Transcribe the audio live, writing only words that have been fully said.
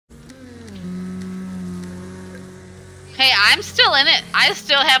Hey, I'm still in it. I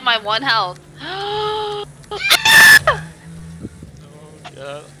still have my 1 health. Oh,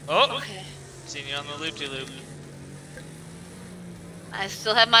 God. Oh! Okay. Seen you on the loop-de-loop. I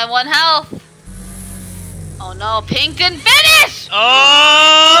still have my 1 health. Oh no, pink and finish!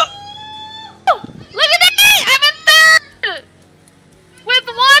 Oh! Look at that! I'm in 3rd! With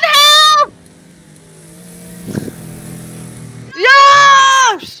 1 health!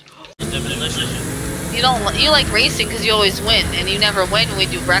 Yes! You like racing because you always win, and you never win when we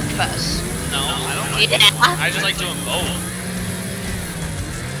do Wreckfest. No, I don't like Yeah. I just like doing both.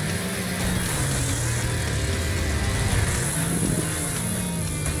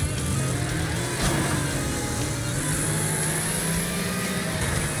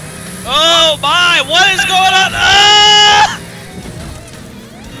 Oh my! What is going on? Ah!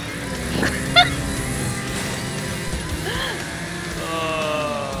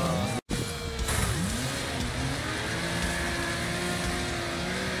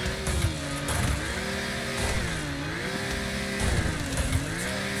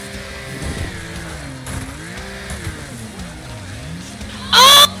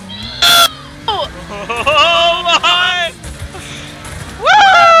 Oh my! Woo!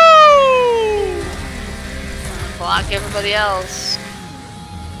 Block everybody else.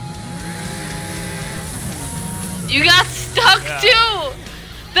 You got stuck too!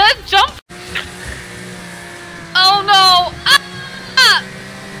 The jump! Oh no! Ah! Ah!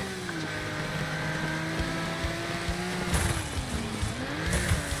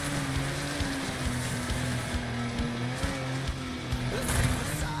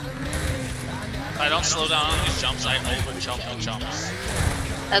 If I don't slow down on these jumps, I over jump the jumps.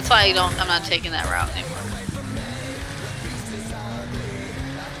 That's why I'm not taking that route anymore.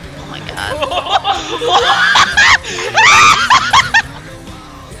 Oh my god.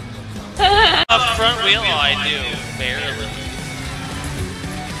 A front wheel, I do. Barely.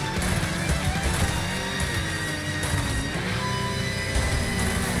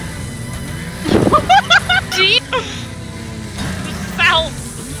 Jeez! South!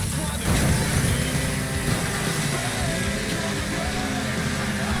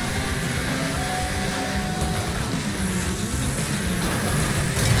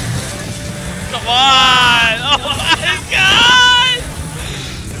 Come on! Oh my god!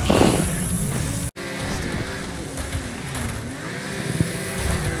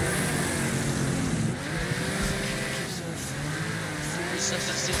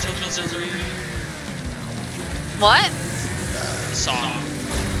 What? The song.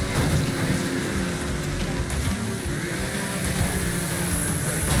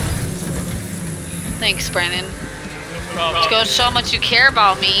 Thanks, Brandon. Go show how much you care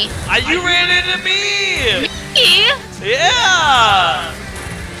about me. You ran into me! Me? Yeah!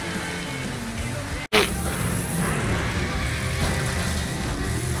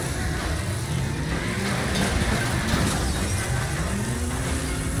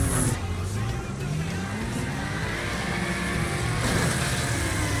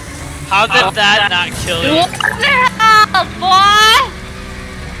 How did that not kill you? What the hell, boy?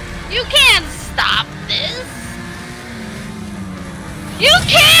 You can't stop this. You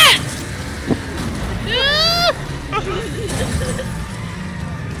can't!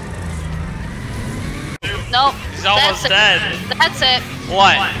 Nope. He's almost dead. That's it.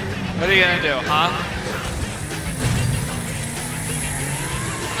 What? What are you gonna do, huh?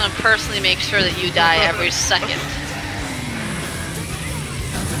 I'm gonna personally make sure that you die every second.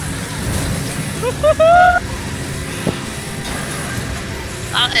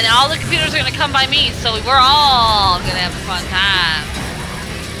 And all the computers are gonna come by me, so we're all gonna have a fun time.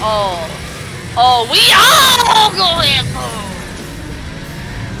 Oh, we all gonna have fun.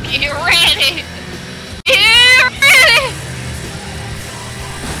 Get ready. Get ready.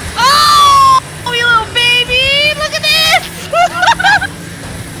 Oh, you little baby, look at this.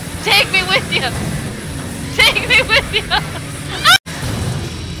 Take me with you. Take me with you.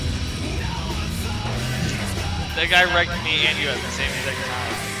 That guy wrecked me and you at the same exact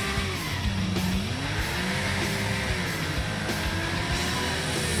time.